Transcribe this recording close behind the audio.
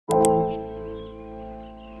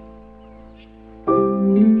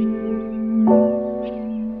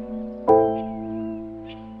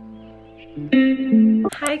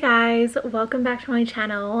guys, welcome back to my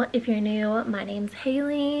channel. If you're new, my name's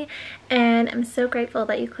Hayleigh and I'm so grateful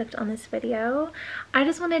that you clicked on this video. I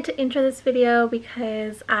just wanted to intro this video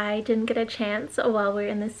because I didn't get a chance while we were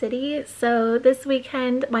in the city. So this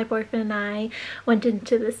weekend my boyfriend and I went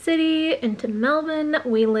into the city, into Melbourne.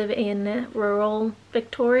 We live in rural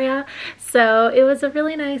Victoria, so it was a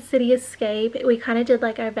really nice city escape. We kind of did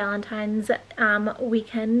like our Valentine's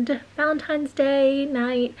weekend, Valentine's Day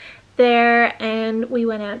night there, and we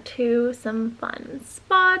went out to some fun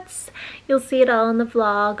spots. You'll see it all in the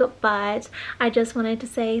vlog, but I just wanted to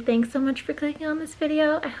say thanks so much for clicking on this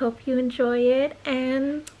video. I hope you enjoy it,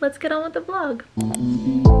 and let's get on with the vlog.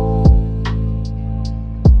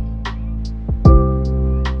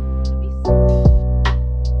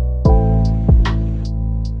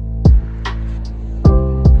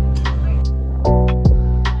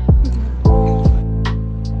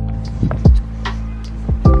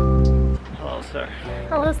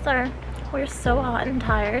 Hello, sir. We're so hot and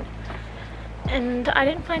tired, and I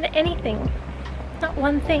didn't find anything. Not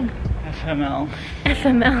one thing. FML.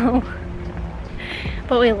 FML.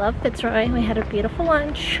 But we love Fitzroy. We had a beautiful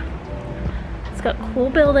lunch. It's got cool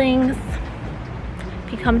buildings.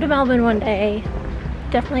 If you come to Melbourne one day,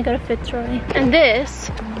 definitely go to Fitzroy. And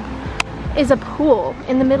this is a pool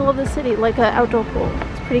in the middle of the city, like an outdoor pool.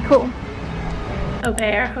 It's pretty cool.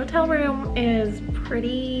 Okay, our hotel room is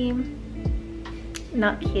pretty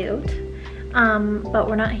not cute, but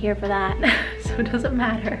we're not here for that, so it doesn't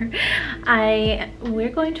matter. We're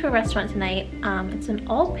going to a restaurant tonight. It's an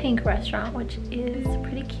all pink restaurant, which is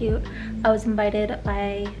pretty cute. I was invited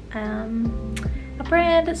by a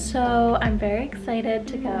brand, so I'm very excited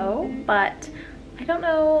to go, but I don't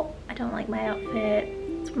know, I don't like my outfit.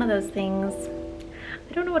 It's one of those things,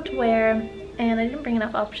 I don't know what to wear, and I didn't bring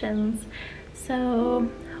enough options, so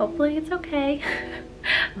hopefully it's okay.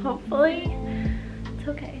 Hopefully it's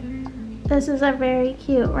okay. This is a very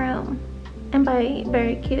cute room, and by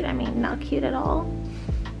very cute I mean not cute at all,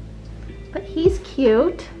 but he's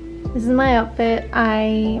cute. This is my outfit.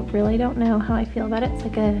 I really don't know how I feel about it. It's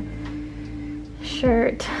like a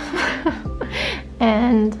shirt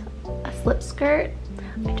and a slip skirt.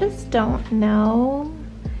 I just don't know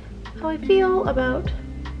how I feel about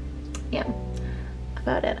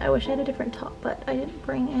it. I wish I had a different top, but I didn't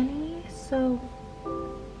bring any, so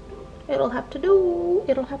it'll have to do.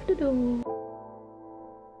 It'll have to do.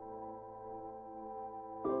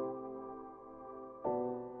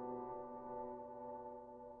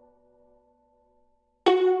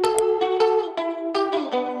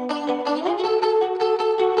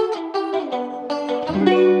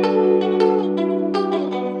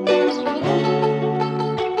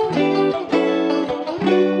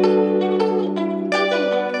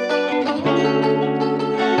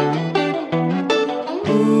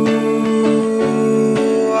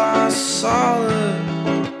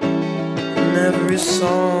 Every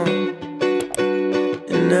song,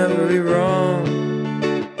 in every wrong.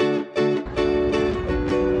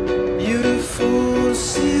 Beautiful to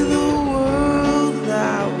see the world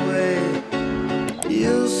that way.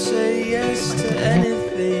 You'll say yes to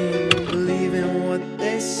anything, believe in what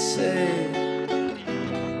they say.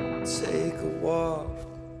 Take a walk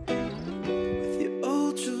with your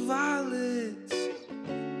ultraviolets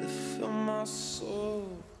that fill my soul.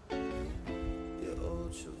 Your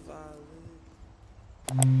ultraviolet.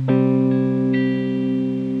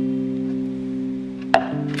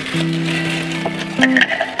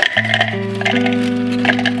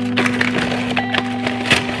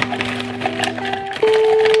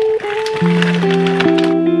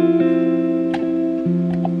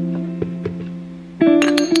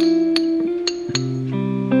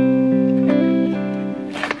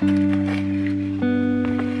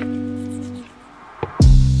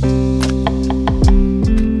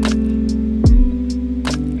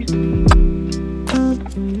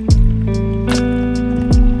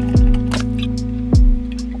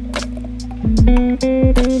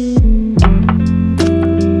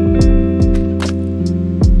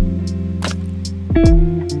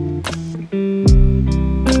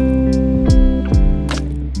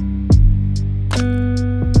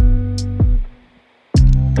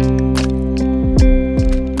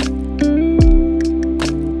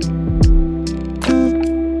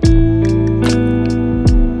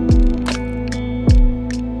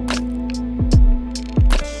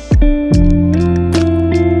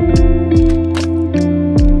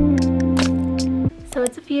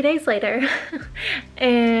 Days later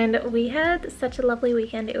and we had such a lovely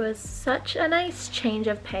weekend. It was such a nice change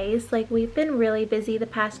of pace. Like, we've been really busy the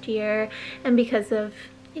past year, and because of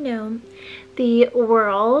you know, the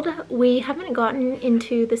world. We haven't gotten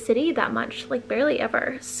into the city that much, like barely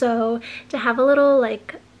ever. So to have a little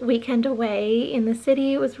like weekend away in the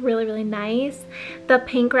city was really, really nice. The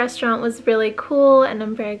Pink restaurant was really cool, and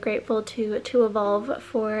I'm very grateful to Evolve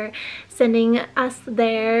for sending us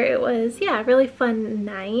there. It was, yeah, a really fun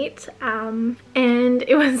night. And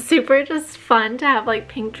it was super just fun to have like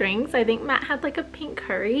pink drinks. I think Matt had like a pink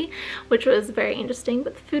curry, which was very interesting,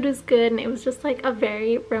 but the food was good, and it was just like a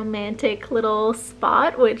very romantic little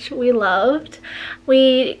spot, which we loved.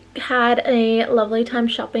 We had a lovely time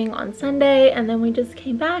shopping on Sunday, and then we just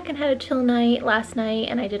came back and had a chill night last night,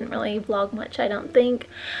 and I didn't really vlog much, I don't think.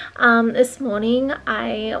 This morning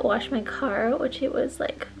I washed my car, which it was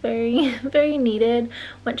like very needed.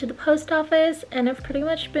 Went to the post office, and I've pretty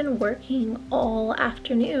much been working all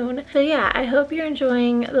afternoon. So yeah, I hope you're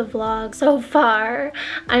enjoying the vlog so far.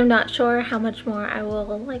 I'm not sure how much more I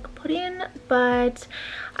will like put in, but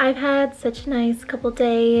I've had such a nice couple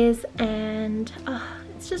days, and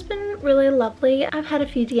it's just been really lovely. I've had a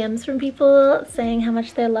few DMs from people saying how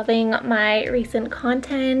much they're loving my recent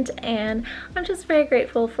content, and I'm just very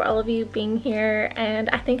grateful for all of you being here. And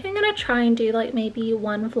I think I'm gonna try and do like maybe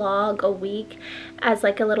one vlog a week as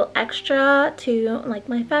like a little extra to like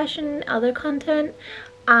my fashion, other content.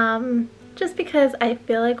 Just because I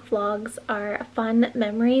feel like vlogs are fun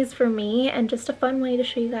memories for me, and just a fun way to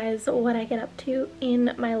show you guys what I get up to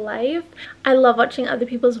in my life. I love watching other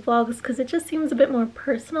people's vlogs because it just seems a bit more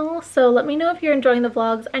personal. So let me know if you're enjoying the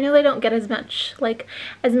vlogs. I know they don't get as much, like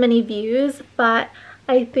as many views, but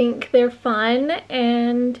I think they're fun,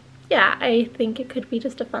 and yeah, I think it could be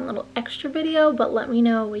just a fun little extra video, but let me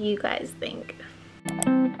know what you guys think.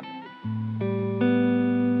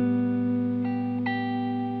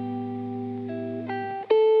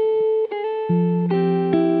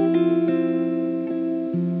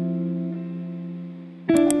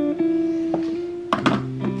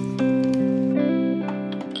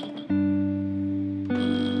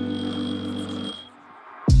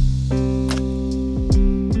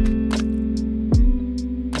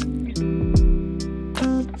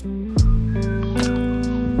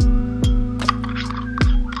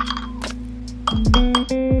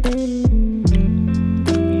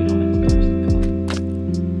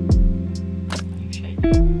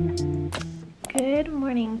 Good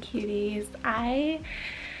morning, cuties. I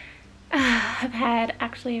have had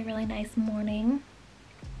actually a really nice morning.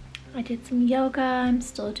 I did some yoga. I'm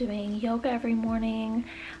still doing yoga every morning.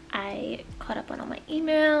 I caught up on all my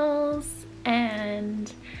emails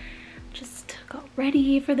and just got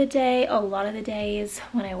ready for the day. A lot of the days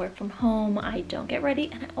when I work from home, I don't get ready,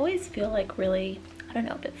 and I always feel like really, I don't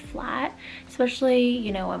know, a bit flat, especially,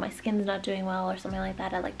 you know, when my skin's not doing well or something like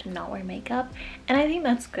that. I like to not wear makeup, and I think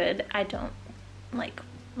that's good. I don't like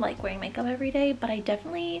wearing makeup every day, but I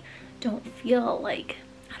definitely don't feel like,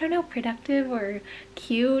 I don't know, productive or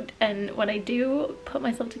cute. And when I do put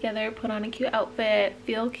myself together, put on a cute outfit,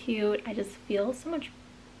 feel cute, I just feel so much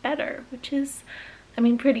better, which is, I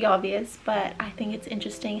mean, pretty obvious, but I think it's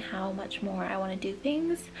interesting how much more I want to do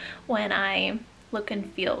things when I look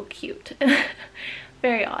and feel cute.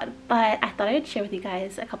 Very odd, but I thought I'd share with you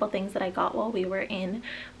guys a couple things that I got while we were in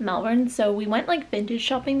Melbourne. So we went like vintage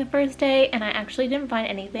shopping the first day, and I actually didn't find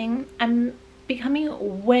anything. I'm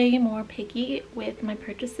becoming way more picky with my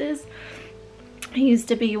purchases. I used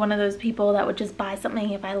to be one of those people that would just buy something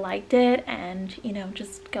if I liked it and, you know,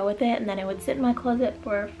 just go with it, and then it would sit in my closet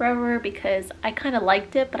for forever because I kind of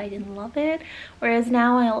liked it but I didn't love it. Whereas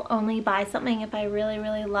now I'll only buy something if I really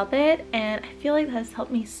love it, and I feel like that has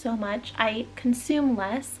helped me so much. I consume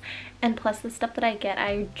less, and plus the stuff that I get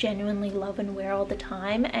I genuinely love and wear all the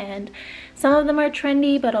time, and some of them are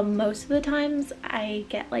trendy, but most of the times I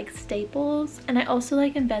get like staples. And I also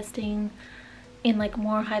like investing in like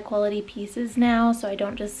more high quality pieces now, so I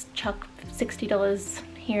don't just chuck $60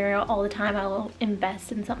 here all the time. I'll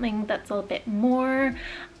invest in something that's a bit more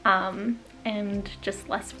and just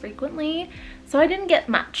less frequently. So I didn't get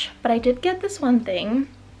much, but I did get this one thing,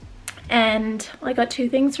 and I got two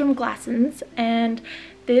things from Glassons, and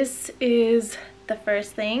this is the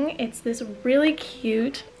first thing. It's this really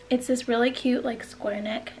cute like square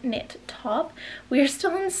neck knit top. We are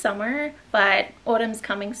still in summer, but autumn's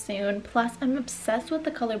coming soon. Plus I'm obsessed with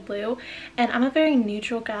the color blue, and I'm a very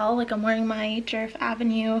neutral gal. Like, I'm wearing my Jerf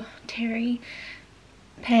Avenue Terry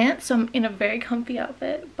pants, so I'm in a very comfy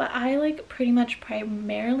outfit, but I like pretty much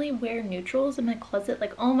primarily wear neutrals in my closet.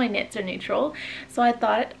 Like all my knits are neutral, so I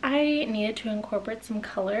thought I needed to incorporate some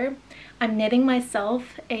color. I'm knitting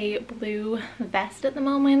myself a blue vest at the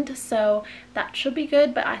moment, so that should be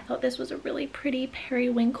good, but I thought this was a really pretty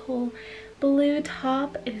periwinkle blue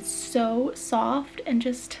top. It is so soft and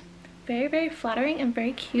just very, very flattering and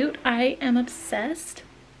very cute. I am obsessed.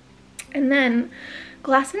 And then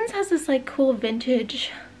Glassons has this like cool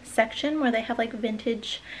vintage section where they have like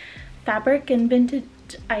vintage fabric and vintage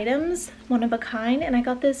items, one of a kind, and I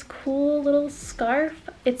got this cool little scarf.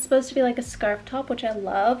 It's supposed to be like a scarf top, which I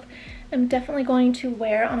love. I'm definitely going to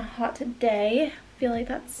wear on a hot day. I feel like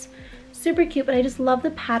that's super cute, but I just love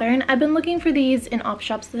the pattern. I've been looking for these in op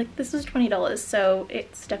shops. Like, this was $20, so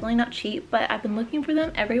it's definitely not cheap, but I've been looking for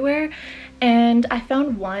them everywhere, and I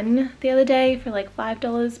found one the other day for like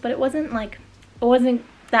 $5, but it wasn't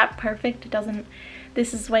that perfect. It doesn't,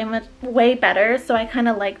 this is way better, so I kind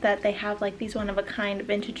of like that they have like these one-of-a-kind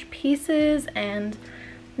vintage pieces, and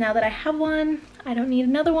now that I have one, I don't need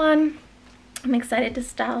another one. I'm excited to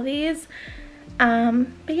style these.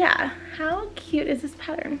 But yeah, how cute is this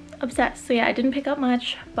pattern? Obsessed. So yeah, I didn't pick up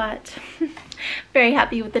much, but very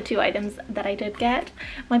happy with the 2 items that I did get.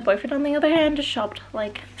 My boyfriend, on the other hand, just shopped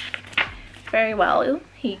like very well.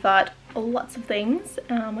 He got lots of things,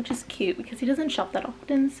 which is cute because he doesn't shop that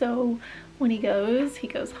often, so when he goes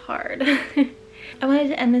hard. I wanted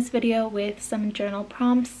to end this video with some journal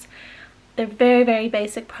prompts. They're very, very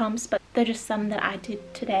basic prompts, but they're just some that I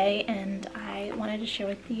did today, and I wanted to share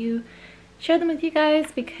them with you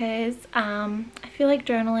guys because I feel like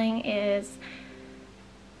journaling is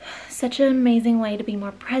such an amazing way to be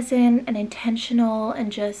more present and intentional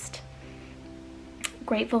and just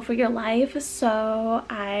grateful for your life. So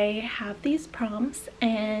I have these prompts,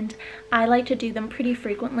 and I like to do them pretty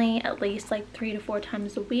frequently, at least like 3 to 4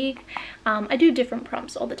 times a week. I do different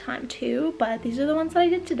prompts all the time too, but these are the ones that I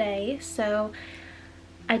did today. So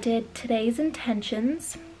I did today's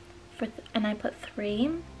intentions and I put 3.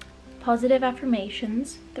 Positive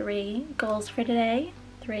affirmations, 3. Goals for today,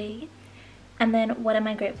 3. And then what am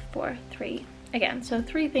I grateful for, 3. Again, so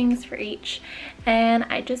 3 things for each, and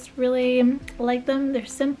I just really like them. They're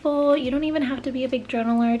simple. You don't even have to be a big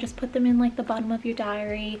journaler. Just put them in like the bottom of your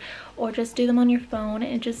diary, or just do them on your phone.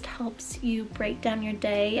 It just helps you break down your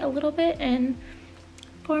day a little bit and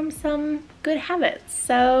form some good habits.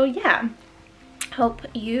 So yeah, hope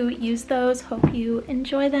you use those, hope you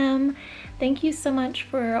enjoy them. Thank you so much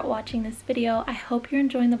for watching this video. I hope you're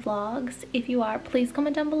enjoying the vlogs. If you are, please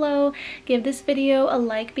comment down below. Give this video a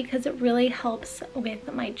like because it really helps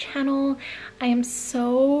with my channel. I am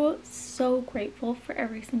so grateful for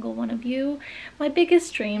every single one of you. My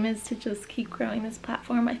biggest dream is to just keep growing this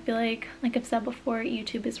platform. I feel like I've said before,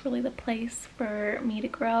 YouTube is really the place for me to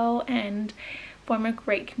grow and form a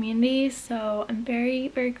great community. So I'm very,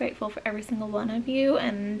 very grateful for every single one of you,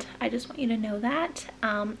 and I just want you to know that.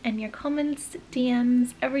 And your comments,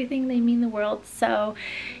 DMs, everything, they mean the world. So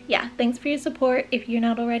yeah, thanks for your support. If you're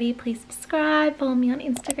not already, please subscribe, follow me on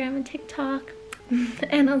Instagram and TikTok,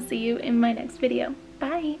 and I'll see you in my next video.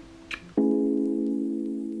 Bye.